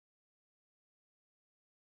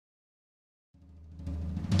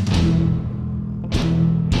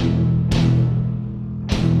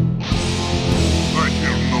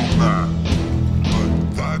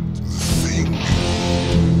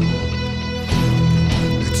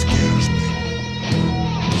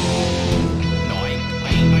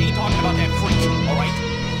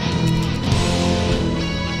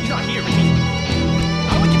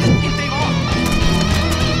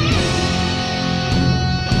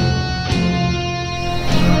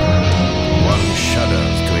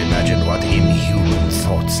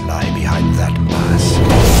thoughts lie behind that mask?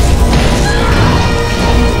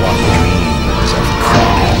 What dreams of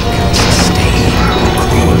crime can sustain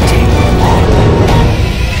cruelty?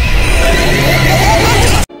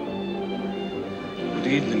 Good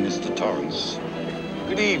evening, Mr. Torrance.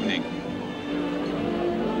 Good evening.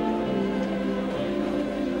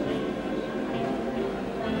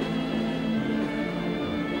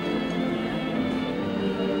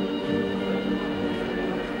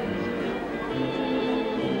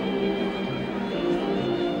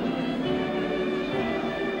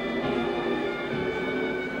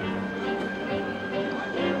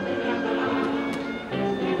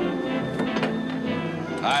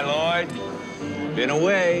 Hi, Lloyd. Been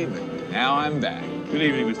away, but now I'm back. Good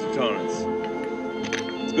evening, Mr. Torrance.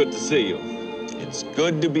 It's good to see you. It's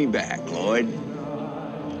good to be back, Lloyd.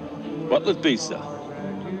 What'll it be, sir?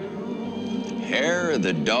 Hair of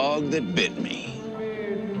the dog that bit me.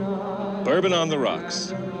 Bourbon on the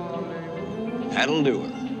rocks. That'll do her.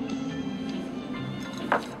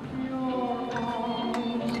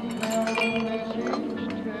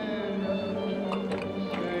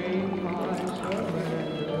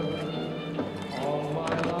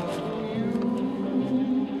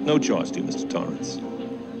 No charge to you, Mr. Torrance.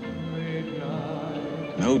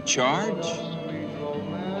 No charge?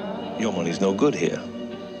 Your money's no good here.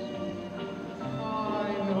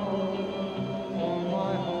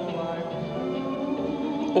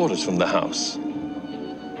 Orders from the house.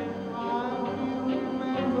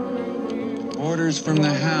 Orders from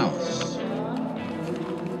the house.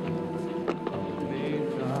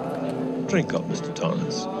 Drink up, Mr.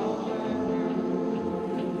 Torrance.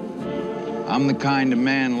 I'm the kind of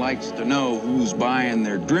man likes to know who's buying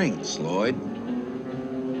their drinks, Lloyd.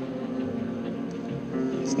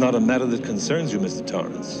 It's not a matter that concerns you, Mr.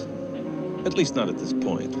 Torrance. At least not at this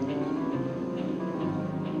point.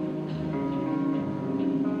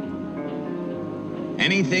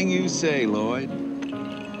 Anything you say, Lloyd.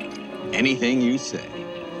 Anything you say.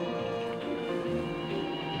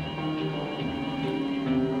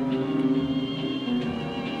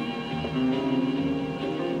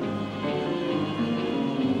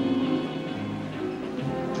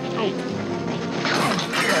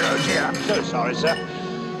 I'm so sorry, sir.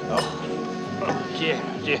 Oh, dear.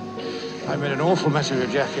 I made an awful mess of your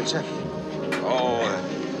jacket, sir. Oh,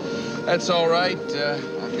 that's all right.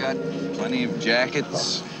 I've got plenty of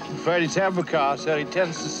jackets. I'm afraid it's avocado, sir. It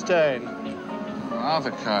tends to stain.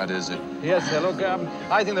 Avocado, is it? Yes, sir. Look,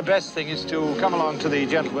 I think the best thing is to come along to the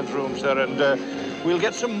gentleman's room, sir, and we'll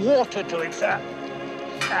get some water to it, sir.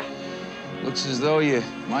 Looks as though you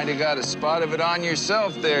might have got a spot of it on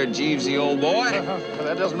yourself there, Jeevesy, old boy. Well,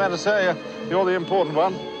 that doesn't matter, sir. You're the important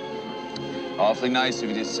one. Awfully nice of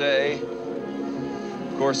you to say.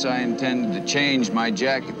 Of course, I intended to change my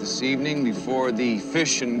jacket this evening before the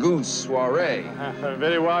fish and goose soiree.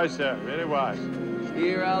 Very wise, sir. Very wise.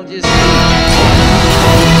 Here, I'll just...